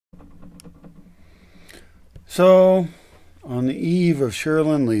So, on the eve of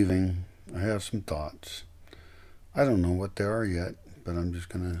Sherilyn leaving, I have some thoughts. I don't know what they are yet, but I'm just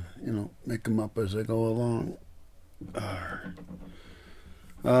gonna, make them up as I go along.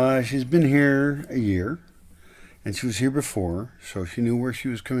 She's been here a year, and she was here before, so she knew where she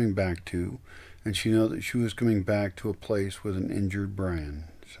was coming back to, and she knew that she was coming back to a place with an injured Brian.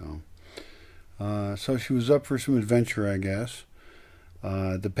 So she was up for some adventure, I guess.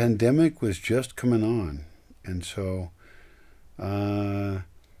 The pandemic was just coming on, and so uh,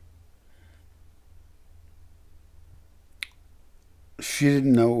 she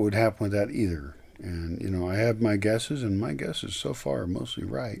didn't know what would happen with that either. And I have my guesses, and my guesses so far are mostly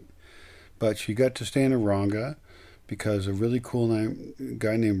right. But she got to stay in Aranga because a really cool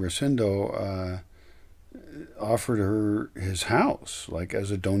guy named Rosendo offered her his house, like as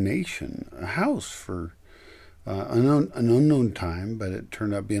a donation, a house for an unknown time, but it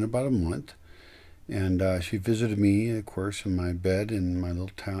turned out being about a month. And she visited me, of course, in my bed in my little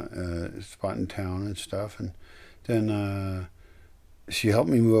town spot in town and stuff. And then she helped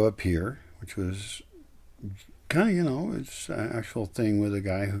me move up here, which was kind of, it's an actual thing with a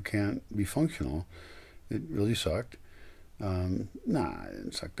guy who can't be functional. It really sucked. Nah, it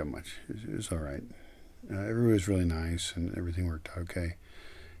didn't suck that much. It was all right. Everybody was really nice, and everything worked out okay.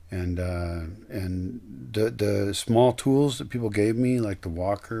 And the small tools that people gave me, like the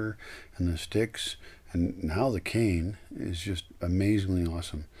walker and the sticks, and now the cane, is just amazingly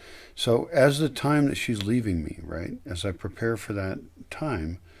awesome. So as the time that she's leaving me, right, as I prepare for that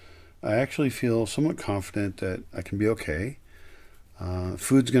time, I actually feel somewhat confident that I can be okay.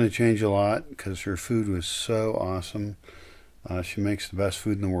 Food's going to change a lot because her food was so awesome. She makes the best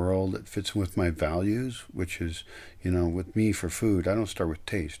food in the world. It fits in with my values, which is, with me for food, I don't start with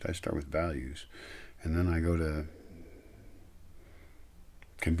taste. I start with values. And then I go to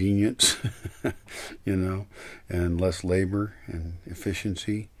convenience, and less labor and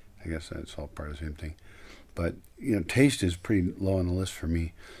efficiency. I guess that's all part of the same thing. But, taste is pretty low on the list for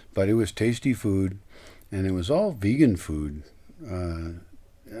me. But it was tasty food, and it was all vegan food.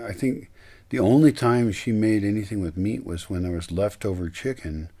 I think the only time she made anything with meat was when there was leftover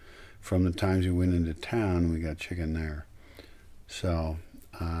chicken from the times we went into town and we got chicken there. So,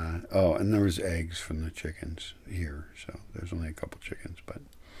 and there was eggs from the chickens here. So there's only a couple chickens, but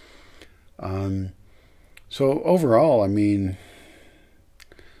so overall, I mean,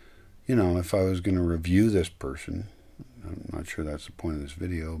 if I was going to review this person, I'm not sure that's the point of this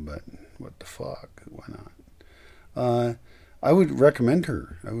video, but what the fuck? Why not? I would recommend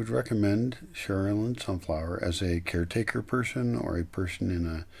her. I would recommend Sherilyn Sunflower as a caretaker person or a person in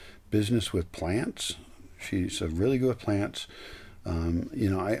a business with plants. She's really good with plants.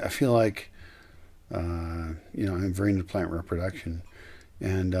 I feel like, I'm very into plant reproduction.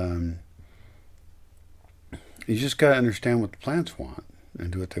 And you just got to understand what the plants want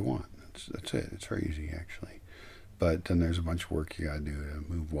and do what they want. That's it. It's very easy, actually. But then there's a bunch of work you got to do to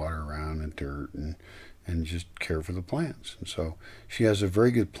move water around and dirt and just care for the plants. And so she has a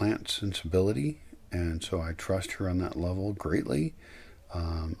very good plant sensibility, and so I trust her on that level greatly.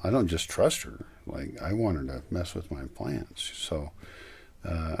 I don't just trust her; like I want her to mess with my plants. So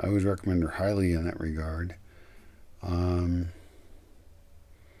I would recommend her highly in that regard.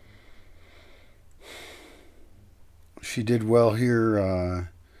 She did well here.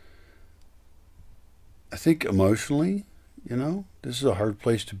 I think emotionally, this is a hard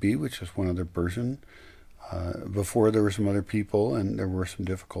place to be with just one other person. Before there were some other people and there were some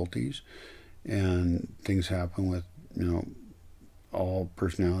difficulties and things happen with, all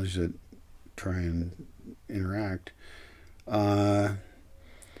personalities that try and interact. But,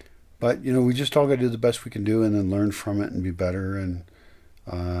 we just all got to do the best we can do and then learn from it and be better. And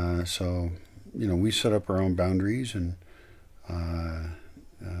so, we set up our own boundaries and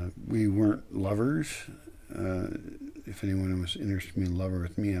we weren't lovers. If anyone was interested in being a lover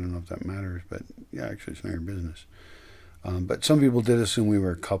with me, I don't know if that matters, but yeah, actually, it's not your business. But some people did assume we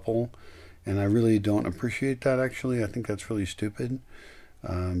were a couple, and I really don't appreciate that, actually. I think that's really stupid.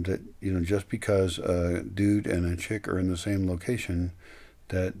 That, just because a dude and a chick are in the same location,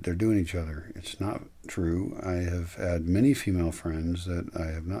 that they're doing each other. It's not true. I have had many female friends that I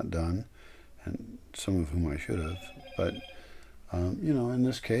have not done, and some of whom I should have, but in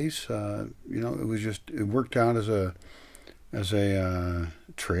this case, it worked out as a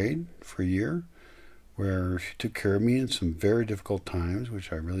trade for a year, where she took care of me in some very difficult times,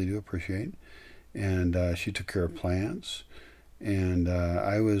 which I really do appreciate, and she took care of plants, and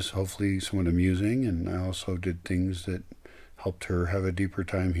I was hopefully somewhat amusing, and I also did things that helped her have a deeper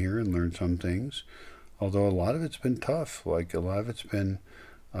time here and learn some things. Although a lot of it's been tough, like a lot of it's been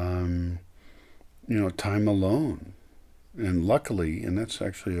time alone. And luckily, and that's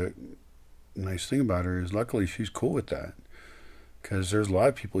actually a nice thing about her, is luckily she's cool with that. Because there's a lot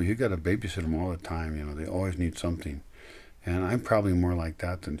of people, you got to babysit them all the time. They always need something. And I'm probably more like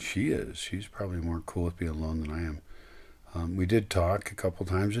that than she is. She's probably more cool with being alone than I am. We did talk a couple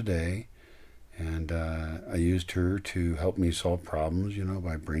times a day, and I used her to help me solve problems,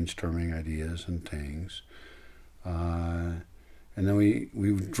 by brainstorming ideas and things. And then we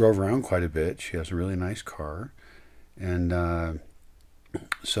drove around quite a bit. She has a really nice car. And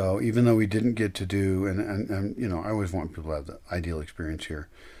so even though we didn't get to do, and I always want people to have the ideal experience here.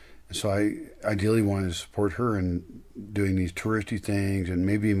 So I ideally wanted to support her in doing these touristy things and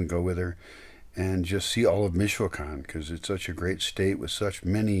maybe even go with her and just see all of Michoacan because it's such a great state with such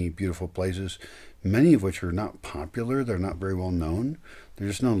many beautiful places, many of which are not popular. They're not very well known. They're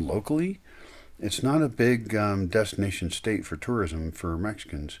just known locally. It's not a big destination state for tourism for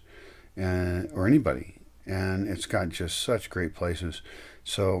Mexicans or anybody. And it's got just such great places.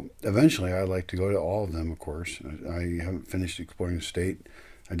 So eventually I'd like to go to all of them, of course. I haven't finished exploring the state.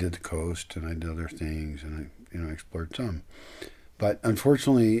 I did the coast and I did other things and I explored some. But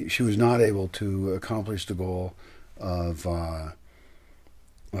unfortunately, she was not able to accomplish the goal of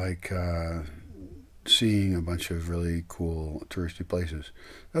seeing a bunch of really cool touristy places.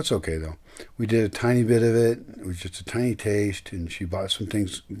 That's okay though. We did a tiny bit of it. It was just a tiny taste, and she bought some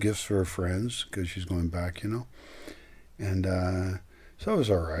gifts for her friends because she's going back, And so it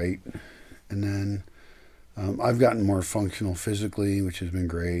was all right. And then I've gotten more functional physically, which has been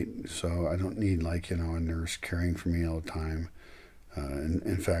great. So I don't need a nurse caring for me all the time.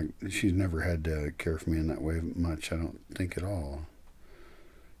 In fact, she's never had to care for me in that way much. I don't think at all.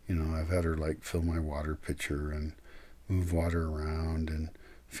 I've had her fill my water pitcher and move water around and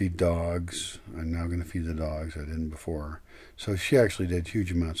feed dogs. I'm now going to feed the dogs. I didn't before. So she actually did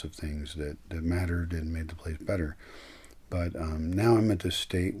huge amounts of things that mattered and made the place better. But now I'm at this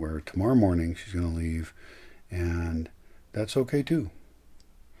state where tomorrow morning she's going to leave, and that's okay too.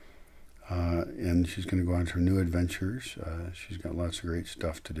 And she's going to go on to her new adventures. She's got lots of great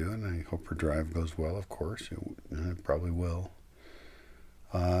stuff to do, and I hope her drive goes well, of course. It probably will.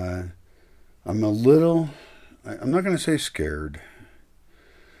 I'm not going to say scared.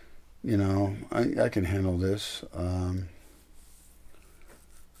 I can handle this.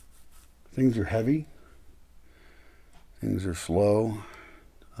 Things are heavy. Things are slow.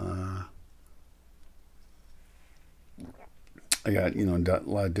 I got, a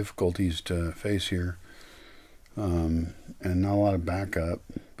lot of difficulties to face here. And not a lot of backup.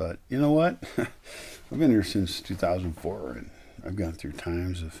 But you know what? I've been here since 2004, and I've gone through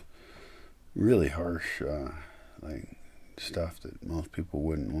times of really harsh, stuff that most people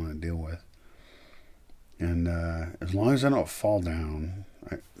wouldn't want to deal with. And as long as I don't fall down,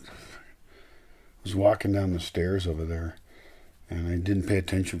 I was walking down the stairs over there, and I didn't pay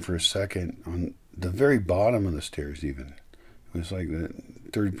attention for a second on the very bottom of the stairs. Even it was like the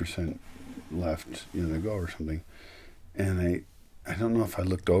 30% left, to go or something. And I don't know if I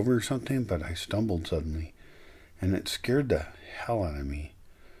looked over or something, but I stumbled suddenly. And it scared the hell out of me.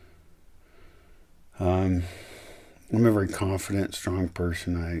 I'm a very confident, strong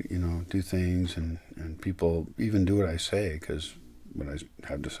person. I, do things and people even do what I say because what I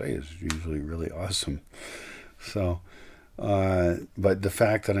have to say is usually really awesome. So, but the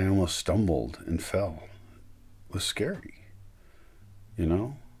fact that I almost stumbled and fell was scary.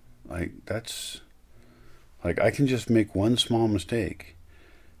 That's, I can just make one small mistake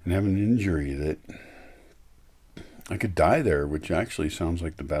and have an injury that I could die there, which actually sounds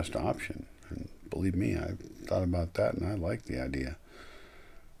like the best option. And believe me, I've thought about that and I like the idea.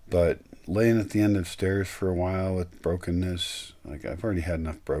 But laying at the end of stairs for a while with brokenness, I've already had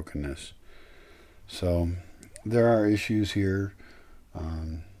enough brokenness. So there are issues here,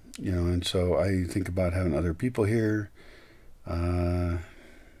 and so I think about having other people here, and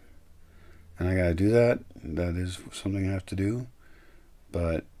I got to do that. That is something I have to do,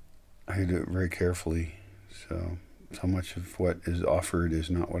 but I do it very carefully. So much of what is offered is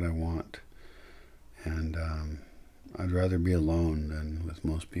not what I want. And I'd rather be alone than with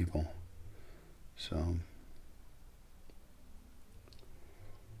most people. So,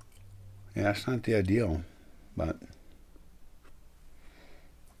 yeah, it's not the ideal, but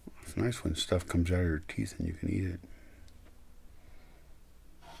it's nice when stuff comes out of your teeth and you can eat it.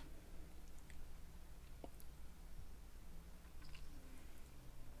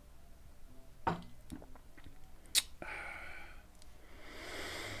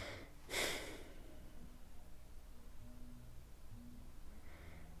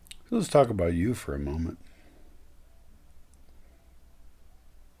 So let's talk about you for a moment.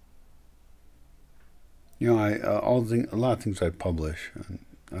 a lot of things I publish, and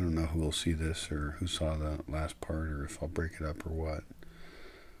I don't know who will see this or who saw the last part or if I'll break it up or what.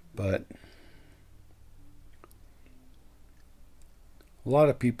 But a lot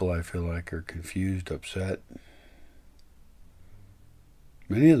of people I feel like are confused, upset.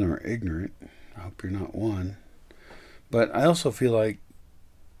 Many of them are ignorant. I hope you're not one. But I also feel like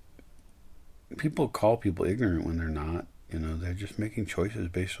people call people ignorant when they're not. They're just making choices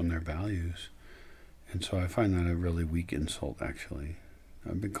based on their values. And so I find that a really weak insult, actually.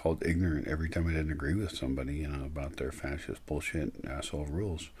 I've been called ignorant every time I didn't agree with somebody, about their fascist bullshit asshole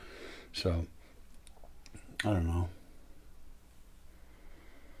rules. So, I don't know.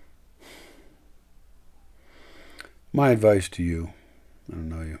 My advice to you, I don't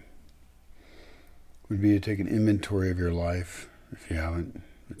know you, would be to take an inventory of your life, if you haven't,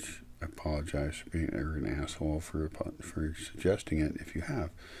 which I apologize for being an asshole for suggesting it if you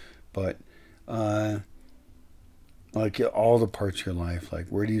have. But, like all the parts of your life, like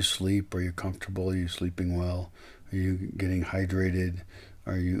where do you sleep? Are you comfortable? Are you sleeping well? Are you getting hydrated?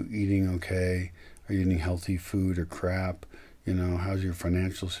 Are you eating okay? Are you eating healthy food or crap? How's your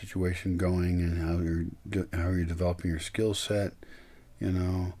financial situation going, and how are you developing your skill set?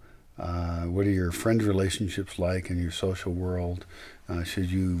 What are your friend relationships like in your social world? Should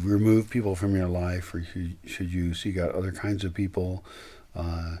you remove people from your life, or should you seek out other kinds of people?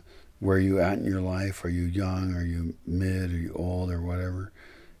 Where are you at in your life? Are you young? Are you mid? Are you old? Or whatever?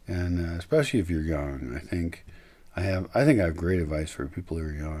 And especially if you're young, I think I have great advice for people who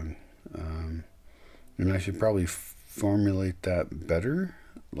are young. And I should probably formulate that better,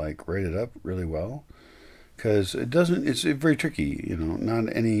 like write it up really well, because it's very tricky.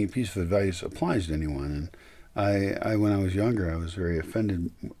 Not any piece of advice applies to anyone. And I when I was younger, I was very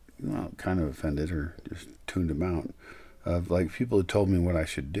offended, kind of offended, or just tuned them out, of like people who told me what I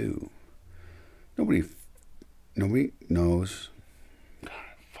should do. Nobody knows.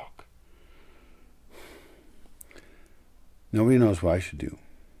 Fuck. Nobody knows what I should do.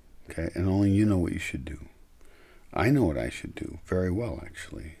 Okay, and only you know what you should do. I know what I should do very well,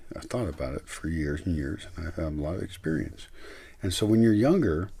 actually. I've thought about it for years and years, and I've had a lot of experience. And so when you're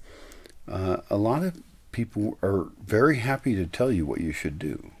younger, a lot of people are very happy to tell you what you should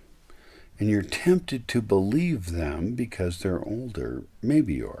do. And you're tempted to believe them because they're older.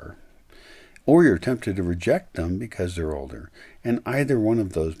 Maybe you are. Or you're tempted to reject them because they're older. And either one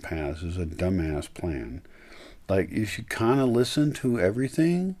of those paths is a dumbass plan. Like, you should kind of listen to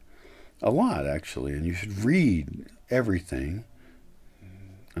everything, a lot actually, and you should read everything.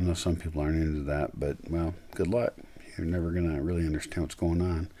 I know some people aren't into that, but, well, good luck. You're never going to really understand what's going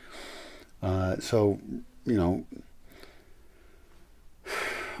on. So,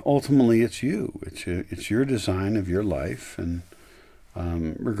 ultimately it's you. It's your design of your life, and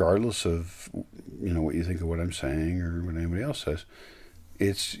regardless of what you think of what I'm saying or what anybody else says,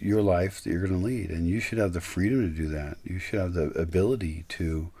 it's your life that you're going to lead, and you should have the freedom to do that. You should have the ability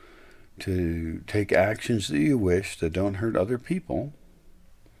to take actions that you wish that don't hurt other people.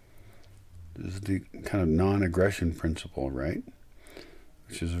 This is the kind of non-aggression principle, right?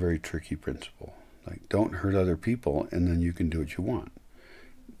 Which is a very tricky principle. Like, don't hurt other people, and then you can do what you want.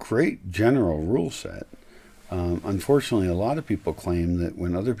 Great general rule set. Unfortunately, a lot of people claim that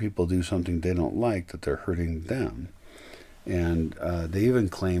when other people do something they don't like, that they're hurting them. And they even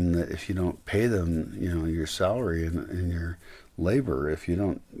claim that if you don't pay them, your salary and your labor, if you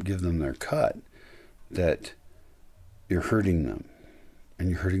don't give them their cut, that you're hurting them and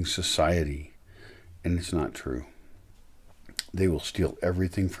you're hurting society. And it's not true. They will steal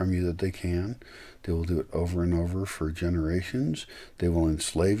everything from you that they can. They will do it over and over for generations. They will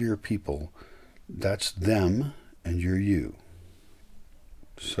enslave your people. That's them, and you're you.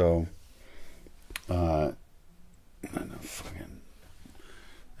 So, I don't know,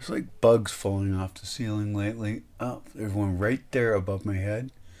 there's like bugs falling off the ceiling lately. Oh, there's one right there above my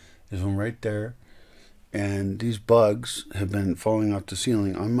head. There's one right there. And these bugs have been falling off the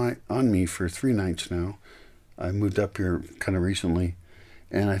ceiling on me for 3 nights now. I moved up here kind of recently,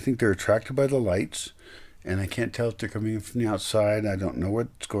 and I think they're attracted by the lights, and I can't tell if they're coming from the outside. I don't know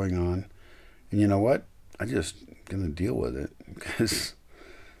what's going on. And you know what? I'm just going to deal with it, because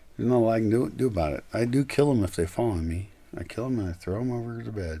there's not a lot I can do about it. I do kill them if they fall on me. I kill them and I throw them over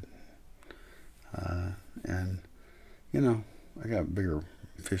the bed. And, I got bigger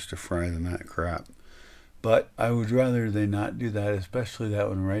fish to fry than that crap. But I would rather they not do that, especially that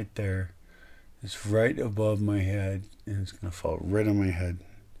one right there. It's right above my head, and it's going to fall right on my head.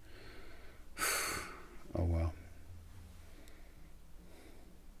 Oh, well.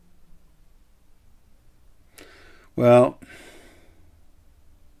 Well,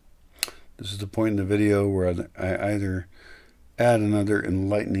 This is the point in the video where I either add another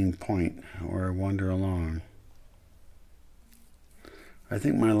enlightening point or I wander along. I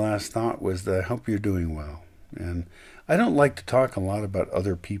think my last thought was that I hope you're doing well. And I don't like to talk a lot about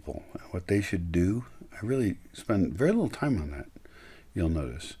other people and what they should do. I really spend very little time on that, you'll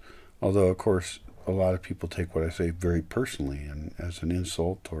notice. Although, of course, a lot of people take what I say very personally and as an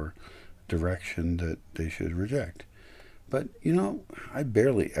insult or direction that they should reject. But, I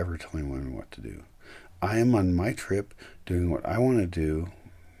barely ever tell anyone what to do. I am on my trip doing what I want to do.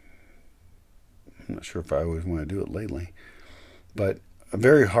 I'm not sure if I always want to do it lately. But a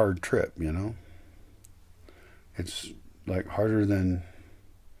very hard trip, It's like harder than...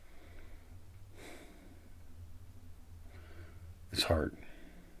 It's hard.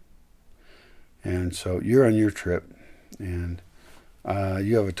 And so you're on your trip, and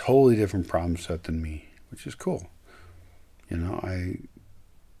you have a totally different problem set than me, which is cool.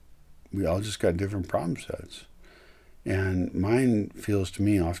 We all just got different problem sets. And mine feels to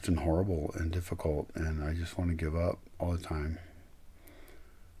me often horrible and difficult, and I just want to give up all the time.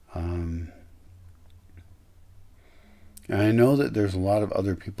 And I know that there's a lot of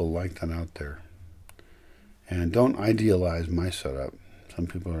other people like that out there. And don't idealize my setup. Some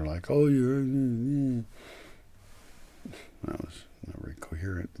people are like, oh, you're... That was not very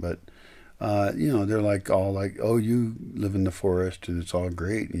coherent, but... they're all like, oh, you live in the forest and it's all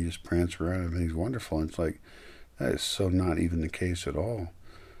great and you just prance around and everything's wonderful. And it's like, that is so not even the case at all.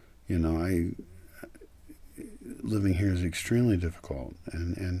 Living here is extremely difficult,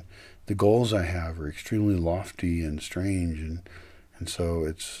 and the goals I have are extremely lofty and strange, and so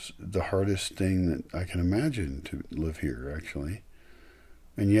it's the hardest thing that I can imagine to live here, actually.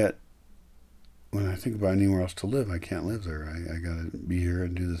 And yet, when I think about anywhere else to live, I can't live there. I got to be here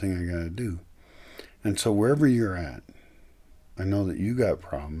and do the thing I got to do. And so wherever you're at, I know that you got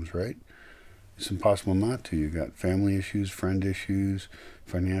problems, right? It's impossible not to. You got family issues, friend issues,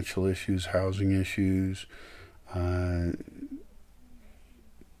 financial issues, housing issues.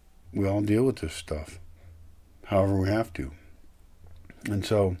 We all deal with this stuff, however we have to. And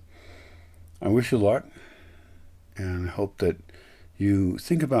so I wish you luck, and I hope that you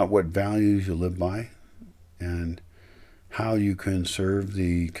think about what values you live by and how you can serve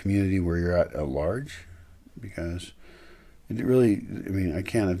the community where you're at large, because it really, I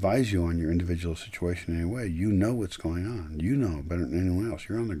can't advise you on your individual situation in any way. You know what's going on. You know better than anyone else.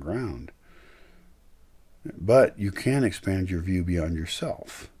 You're on the ground. But you can expand your view beyond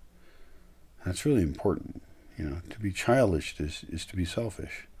yourself. That's really important. To be childish is to be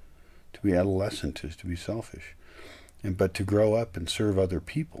selfish. To be adolescent is to be selfish. But to grow up and serve other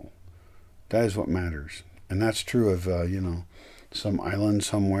people, that is what matters. And that's true of, some island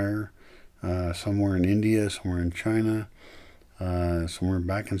somewhere in India, somewhere in China, somewhere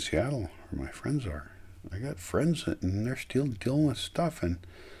back in Seattle, where my friends are. I got friends and they're still dealing with stuff, and,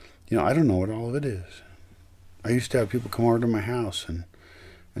 I don't know what all of it is. I used to have people come over to my house, and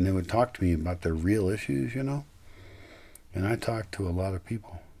they would talk to me about their real issues, And I talked to a lot of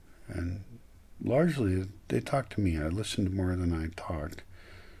people, and largely they talked to me. I listened more than I talked.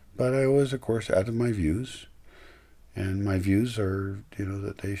 But I always, of course, added my views. And my views are,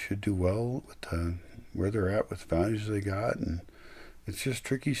 that they should do well with where they're at with the values they got. And it's just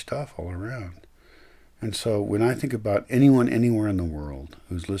tricky stuff all around. And so when I think about anyone anywhere in the world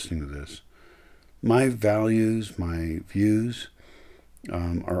who's listening to this, my values, my views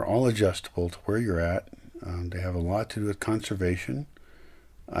are all adjustable to where you're at. They have a lot to do with conservation.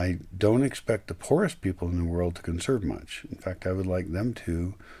 I don't expect the poorest people in the world to conserve much. In fact, I would like them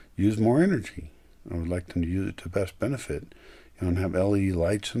to use more energy. I would like them to use it to best benefit. And have LED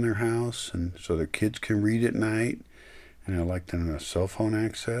lights in their house, and so their kids can read at night. And I'd like them to have cell phone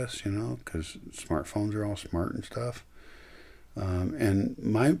access, because smartphones are all smart and stuff. And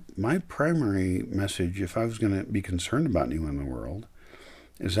my primary message, if I was going to be concerned about anyone in the world,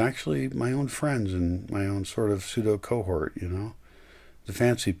 is actually my own friends and my own sort of pseudo cohort, the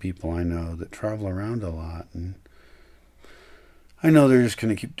fancy people I know that travel around a lot. And I know they're just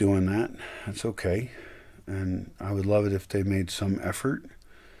going to keep doing that. That's okay. And I would love it if they made some effort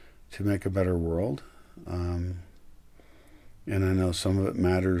to make a better world. And I know some of it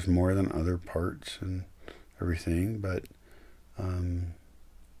matters more than other parts and everything, but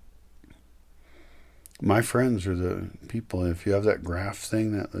my friends are the people. If you have that graph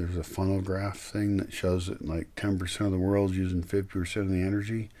thing, that there's a funnel graph thing that shows that like 10% of the world's using 50% of the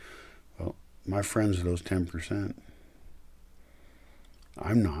energy, well, my friends are those 10%.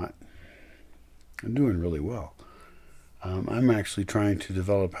 I'm not. I'm doing really well. I'm actually trying to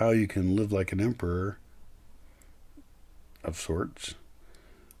develop how you can live like an emperor of sorts,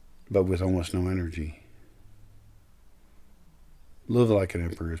 but with almost no energy. Live like an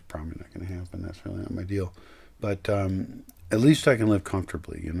emperor is probably not going to happen. That's really not my deal. But at least I can live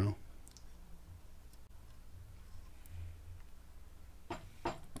comfortably, you know?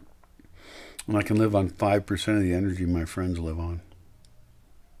 And I can live on 5% of the energy my friends live on.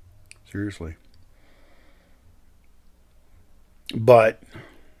 Seriously. But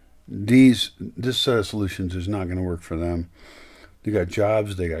this set of solutions is not going to work for them. They got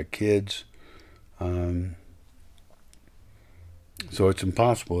jobs, they got kids. So it's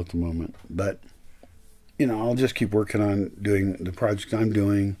impossible at the moment. But, you know, I'll just keep working on doing the project I'm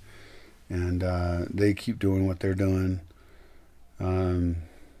doing. And they keep doing what they're doing.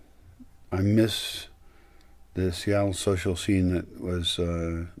 I miss the Seattle social scene that was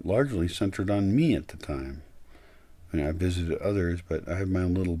largely centered on me at the time. I mean, I visited others, but I had my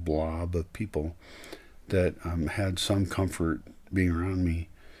own little blob of people that had some comfort being around me.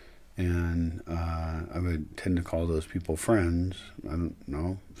 And I would tend to call those people friends. I don't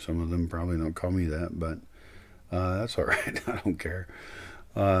know. Some of them probably don't call me that, but that's all right. I don't care.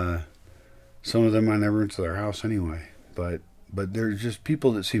 Some of them I never went to their house anyway. But they're just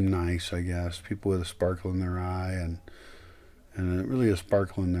people that seem nice, I guess. People with a sparkle in their eye and really a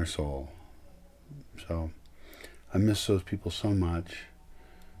sparkle in their soul. So I miss those people so much.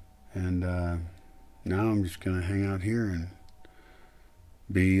 And now I'm just going to hang out here and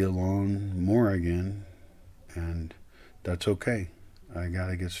be alone more again. And that's okay. I got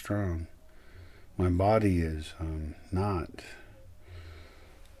to get strong. My body is not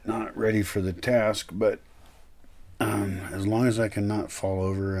ready for the task, but as long as I can not fall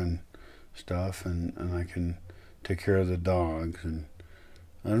over and stuff, and I can take care of the dogs, and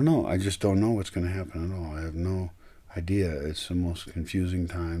I don't know, I just don't know what's going to happen at all. I have no idea. It's the most confusing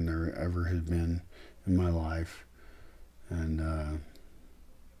time there ever has been in my life, and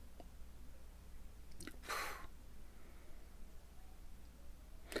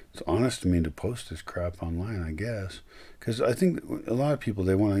it's honest to me to post this crap online, I guess, because I think a lot of people,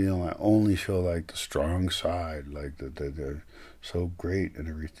 they want to, like, only show like the strong side, like that they're so great and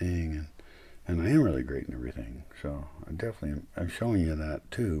everything, and I am really great and everything. So I definitely I'm showing you that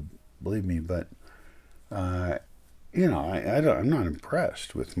too, believe me. But I'm not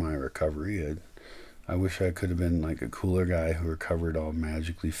impressed with my recovery. I wish I could have been like a cooler guy who recovered all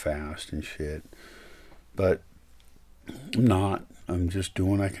magically fast and shit, but I'm not. I'm just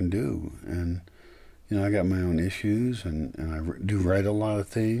doing what I can do, and I got my own issues, and I do write a lot of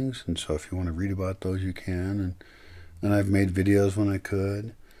things, and so if you want to read about those, you can, and I've made videos when I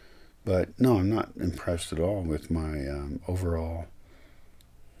could, but no, I'm not impressed at all with my overall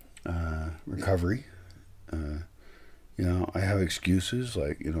recovery. I have excuses,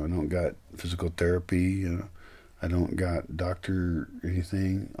 like, I don't got physical therapy, I don't got doctor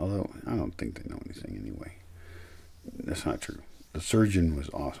anything, although I don't think they know anything anyway. That's not true. The surgeon was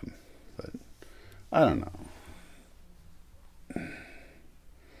awesome, but I don't know.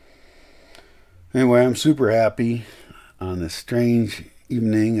 Anyway, I'm super happy on this strange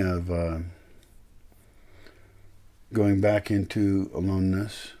evening of going back into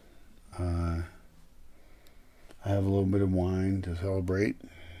aloneness. I have a little bit of wine to celebrate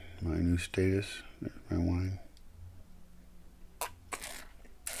my new status. There's my wine.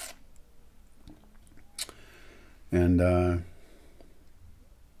 And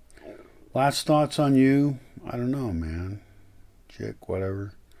last thoughts on you? I don't know, man. Chick,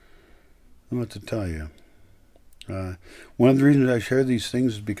 whatever. I don't know what to tell you. One of the reasons I share these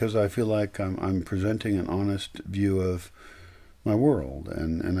things is because I feel like I'm presenting an honest view of my world,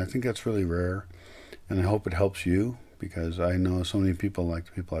 and I think that's really rare, and I hope it helps you, because I know so many people, like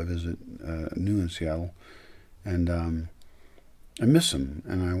the people I visit new in Seattle, and I miss them,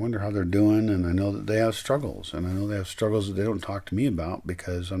 and I wonder how they're doing, and I know that they have struggles, and I know they have struggles that they don't talk to me about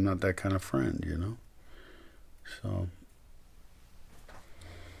because I'm not that kind of friend, So,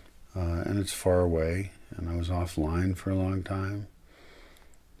 and it's far away, and I was offline for a long time,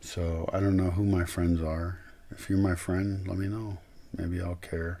 so I don't know who my friends are. If you're my friend, let me know. Maybe I'll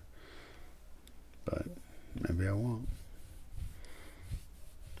care, but maybe I won't.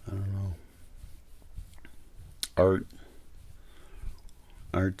 I don't know.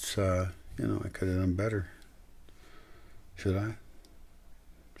 Art's, I could have done better. Should I?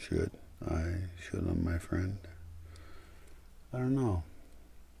 Should I, my friend? I don't know.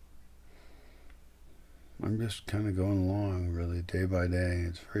 I'm just kind of going along, really, day by day.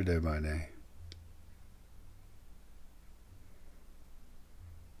 It's very day by day.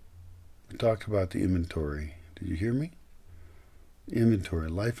 We talked about the inventory. Did you hear me? Inventory,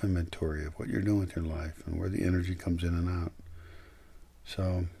 life inventory of what you're doing with your life and where the energy comes in and out.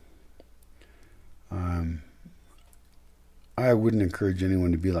 So, Um, I wouldn't encourage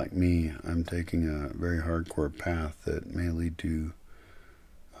anyone to be like me. I'm taking a very hardcore path that may lead to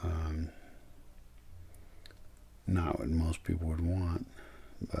um, not what most people would want,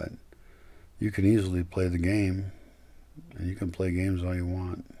 but you can easily play the game, and you can play games all you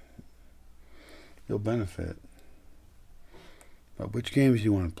want. You'll benefit. But which games do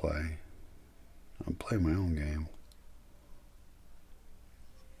you want to play? I'll play my own game.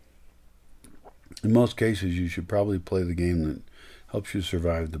 In most cases, you should probably play the game that helps you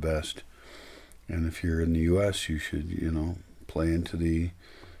survive the best. And if you're in the U.S., you should, play into the,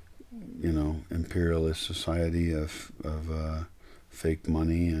 imperialist society of fake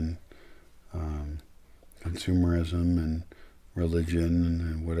money and consumerism and religion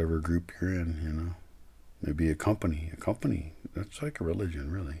and whatever group you're in, Maybe a company. That's like a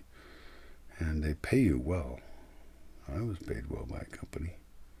religion, really. And they pay you well. I was paid well by a company.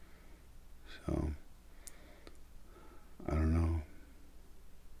 So, I don't know.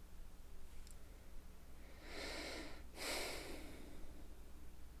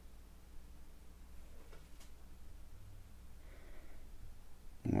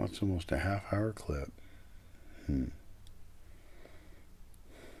 Well, it's almost a half-hour clip. And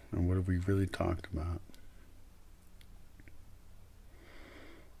what have we really talked about?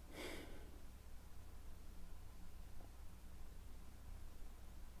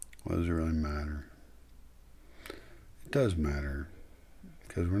 What does it really matter? It does matter,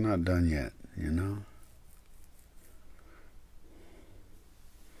 because we're not done yet,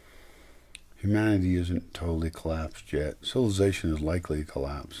 Humanity isn't totally collapsed yet. Civilization is likely to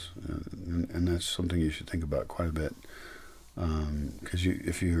collapse, and that's something you should think about quite a bit. Because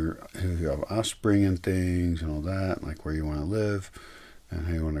if you have offspring and things and all that, like where you want to live and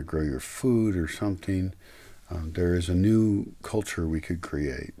how you want to grow your food or something, there is a new culture we could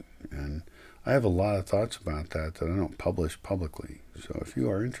create. And I have a lot of thoughts about that I don't publish publicly. So if you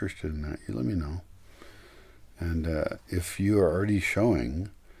are interested in that, you let me know. And if you are already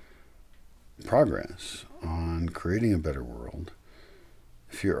showing progress on creating a better world,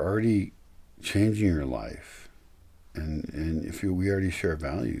 if you're already changing your life, and if we already share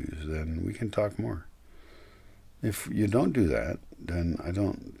values, then we can talk more. If you don't do that, then I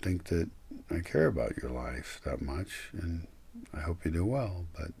don't think that I care about your life that much, and I hope you do well.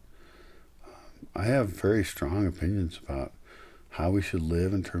 But I have very strong opinions about how we should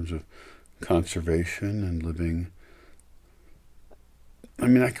live in terms of conservation and living. I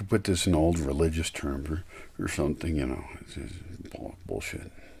mean, I could put this in old religious terms or something, it's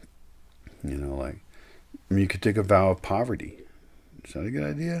bullshit. You could take a vow of poverty. Is that a good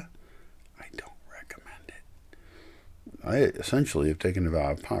idea? I don't recommend it. I essentially have taken a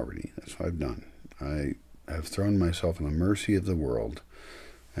vow of poverty. That's what I've done. I have thrown myself in the mercy of the world,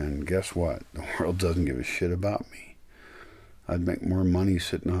 and guess what? The world doesn't give a shit about me. I'd make more money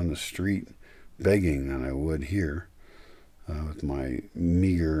sitting on the street begging than I would here with my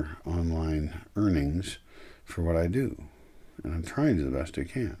meager online earnings for what I do. And I'm trying to do the best I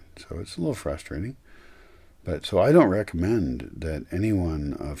can. So it's a little frustrating. But so I don't recommend that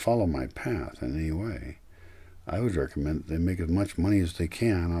anyone follow my path in any way. I would recommend that they make as much money as they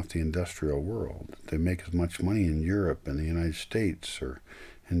can off the industrial world. They make as much money in Europe and the United States or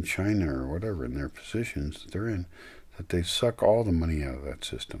in China or whatever, in their positions that they're in, that they suck all the money out of that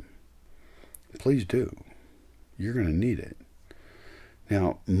system. Please do. You're going to need it.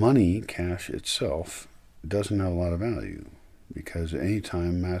 Now, money, cash itself, doesn't have a lot of value, because at any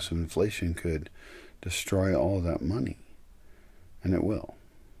time massive inflation could destroy all of that money, and it will.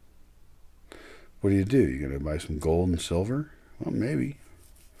 What do? You going to buy some gold and silver? Well, maybe.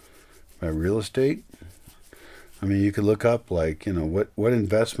 Buy real estate? I mean, you could look up, what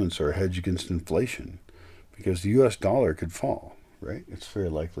investments are a hedge against inflation, because the U.S. dollar could fall, right? It's very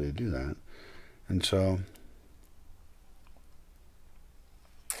likely to do that. And so,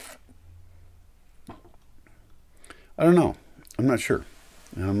 I don't know. I'm not sure.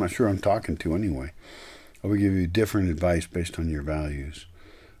 And I'm not sure I'm talking to anyway. I will give you different advice based on your values.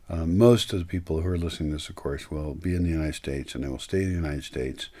 Most of the people who are listening to this, of course, will be in the United States, and they will stay in the United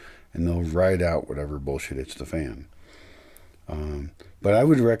States, and they'll ride out whatever bullshit hits the fan. But I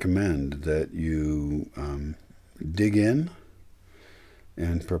would recommend that you dig in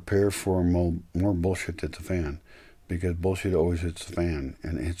and prepare for more bullshit to hit the fan, because bullshit always hits the fan,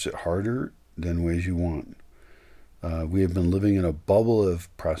 and it hits it harder than ways you want. We have been living in a bubble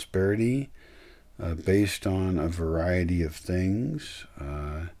of prosperity based on a variety of things.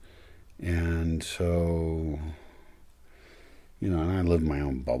 And so, and I live my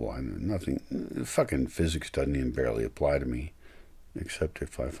own bubble. Fucking physics doesn't even barely apply to me. except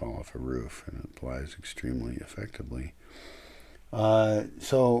if I fall off a roof, and it applies extremely effectively.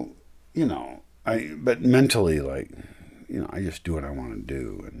 So, but mentally, like, I just do what I want to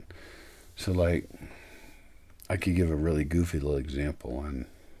do. And so, like, I could give a really goofy little example, and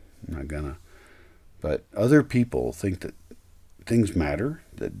I'm not gonna. But other people think that things matter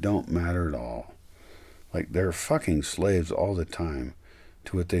that don't matter at all. Like, they're fucking slaves all the time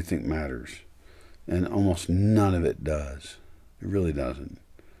to what they think matters. And almost none of it does. It really doesn't.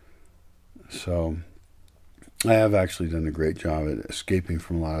 So, I have actually done a great job at escaping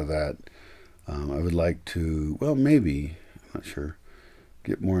from a lot of that. I would like to, well, maybe, I'm not sure,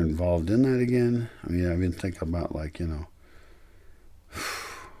 get more involved in that again. I mean, I've been thinking about, like,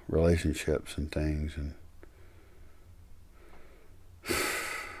 relationships and things, and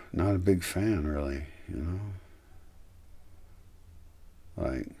not a big fan, really,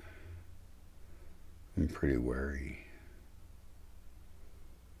 Like, I'm pretty wary.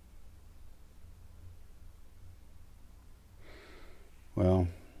 Well,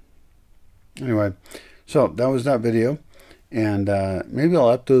 anyway, so that was that video, and maybe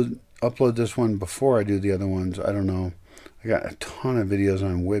I'll upload this one before I do the other ones. I don't know. I got a ton of videos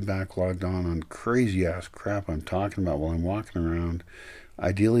I'm way backlogged on crazy ass crap I'm talking about while I'm walking around.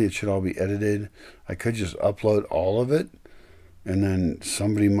 Ideally, it should all be edited. I could just upload all of it, and then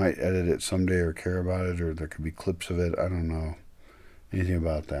somebody might edit it someday or care about it, or there could be clips of it. I don't know anything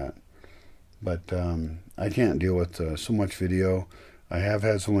about that. But I can't deal with so much video. I have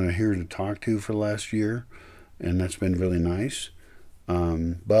had someone here to talk to for the last year, and that's been really nice.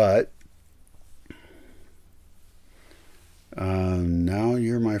 But now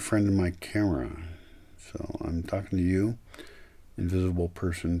you're my friend and my camera. So I'm talking to you, invisible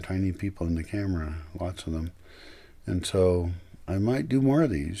person, tiny people in the camera, lots of them. And so I might do more of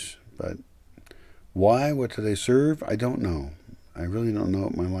these, but why? What do they serve? I don't know. I really don't know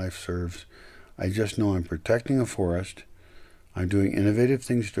what my life serves. I just know I'm protecting a forest. I'm doing innovative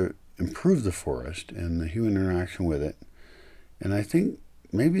things to improve the forest and the human interaction with it. And I think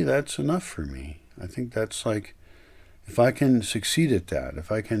maybe that's enough for me. I think that's like, if I can succeed at that,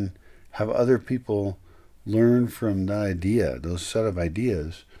 if I can have other people learn from that idea, those set of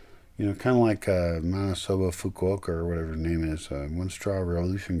ideas, kind of like Manasoba Fukuoka or whatever his name is, One Straw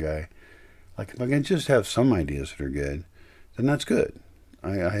Revolution guy. Like, if I can just have some ideas that are good, then that's good.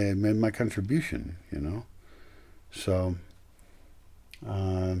 I made my contribution, So,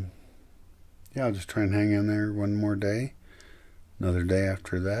 yeah, I'll just try and hang in there one more day. Another day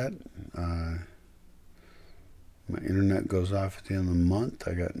after that. My internet goes off at the end of the month.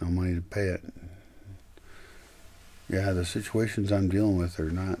 I got no money to pay it. Yeah, the situations I'm dealing with are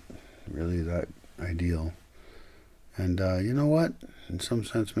not really that ideal. And you know what? In some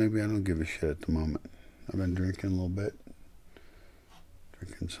sense, maybe I don't give a shit at the moment. I've been drinking a little bit.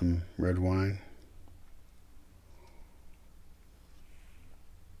 Drinking some red wine.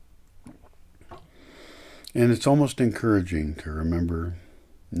 And it's almost encouraging to remember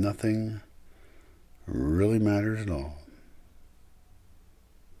nothing really matters at all.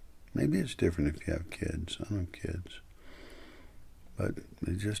 Maybe it's different if you have kids. I don't have kids. But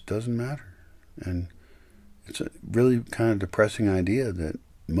it just doesn't matter. And it's a really kind of depressing idea that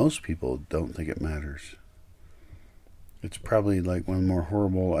most people don't think it matters. It's probably like one of the more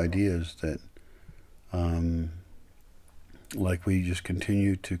horrible ideas that, like, we just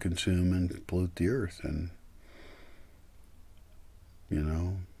continue to consume and pollute the earth. And,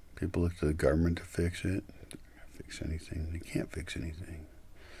 people look to the government to fix it. They can't fix anything. They can't fix anything.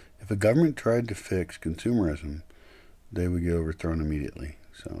 If the government tried to fix consumerism, they would get overthrown immediately.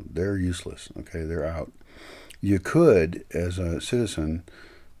 So they're useless. Okay, they're out. You could, as a citizen,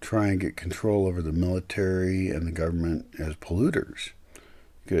 try and get control over the military and the government as polluters.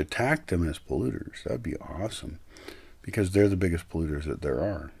 You could attack them as polluters. That would be awesome. Because they're the biggest polluters that there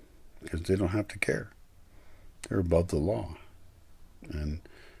are. Because they don't have to care. They're above the law. And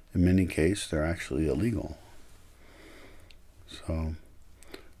in many cases, they're actually illegal. So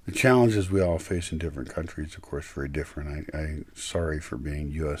the challenges we all face in different countries, of course, very different. I'm sorry for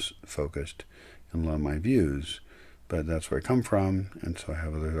being U.S. focused in a lot of my views, but that's where I come from, and so I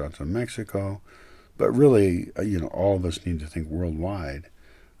have other thoughts on Mexico. But really, all of us need to think worldwide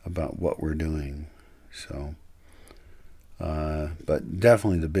about what we're doing. So, but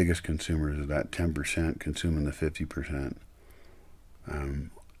definitely the biggest consumers are that 10% consuming the 50%.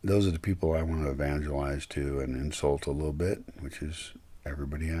 Those are the people I want to evangelize to and insult a little bit, which is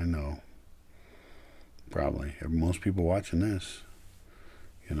everybody I know. Probably. Most people watching this,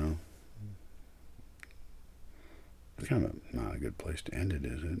 It's kind of not a good place to end it,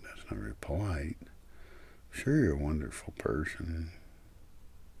 is it? That's not very polite. Sure, you're a wonderful person.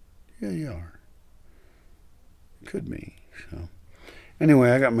 Yeah, you are. Could be. So,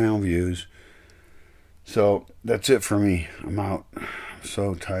 anyway, I got my own views. So, that's it for me. I'm out. I'm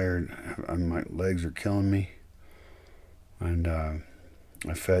so tired. My legs are killing me. And I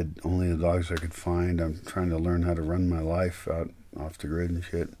fed only the dogs I could find. I'm trying to learn how to run my life out off the grid and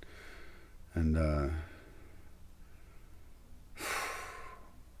shit. And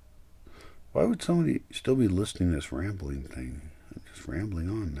why would somebody still be listening to this rambling thing? I'm just rambling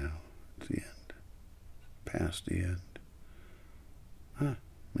on now. It's the end. Past the end. Huh.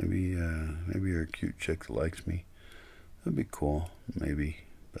 Maybe you're a cute chick that likes me. That'd be cool. Maybe.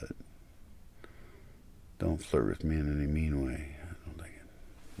 But don't flirt with me in any mean way. I don't think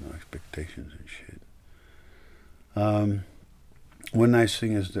it. No expectations and shit. One nice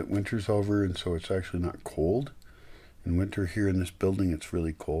thing is that winter's over, and so it's actually not cold. In winter here in this building, it's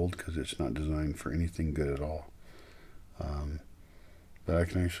really cold because it's not designed for anything good at all. But I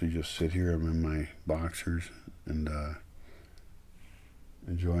can actually just sit here. I'm in my boxers and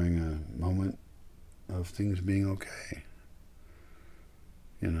enjoying a moment of things being okay.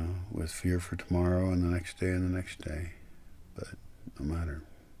 You know, with fear for tomorrow and the next day and the next day. But no matter.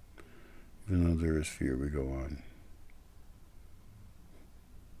 Even though there is fear, we go on.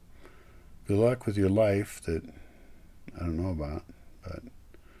 Good luck with your life that I don't know about, but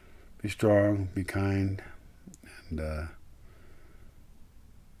be strong, be kind, and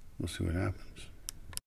we'll see what happens.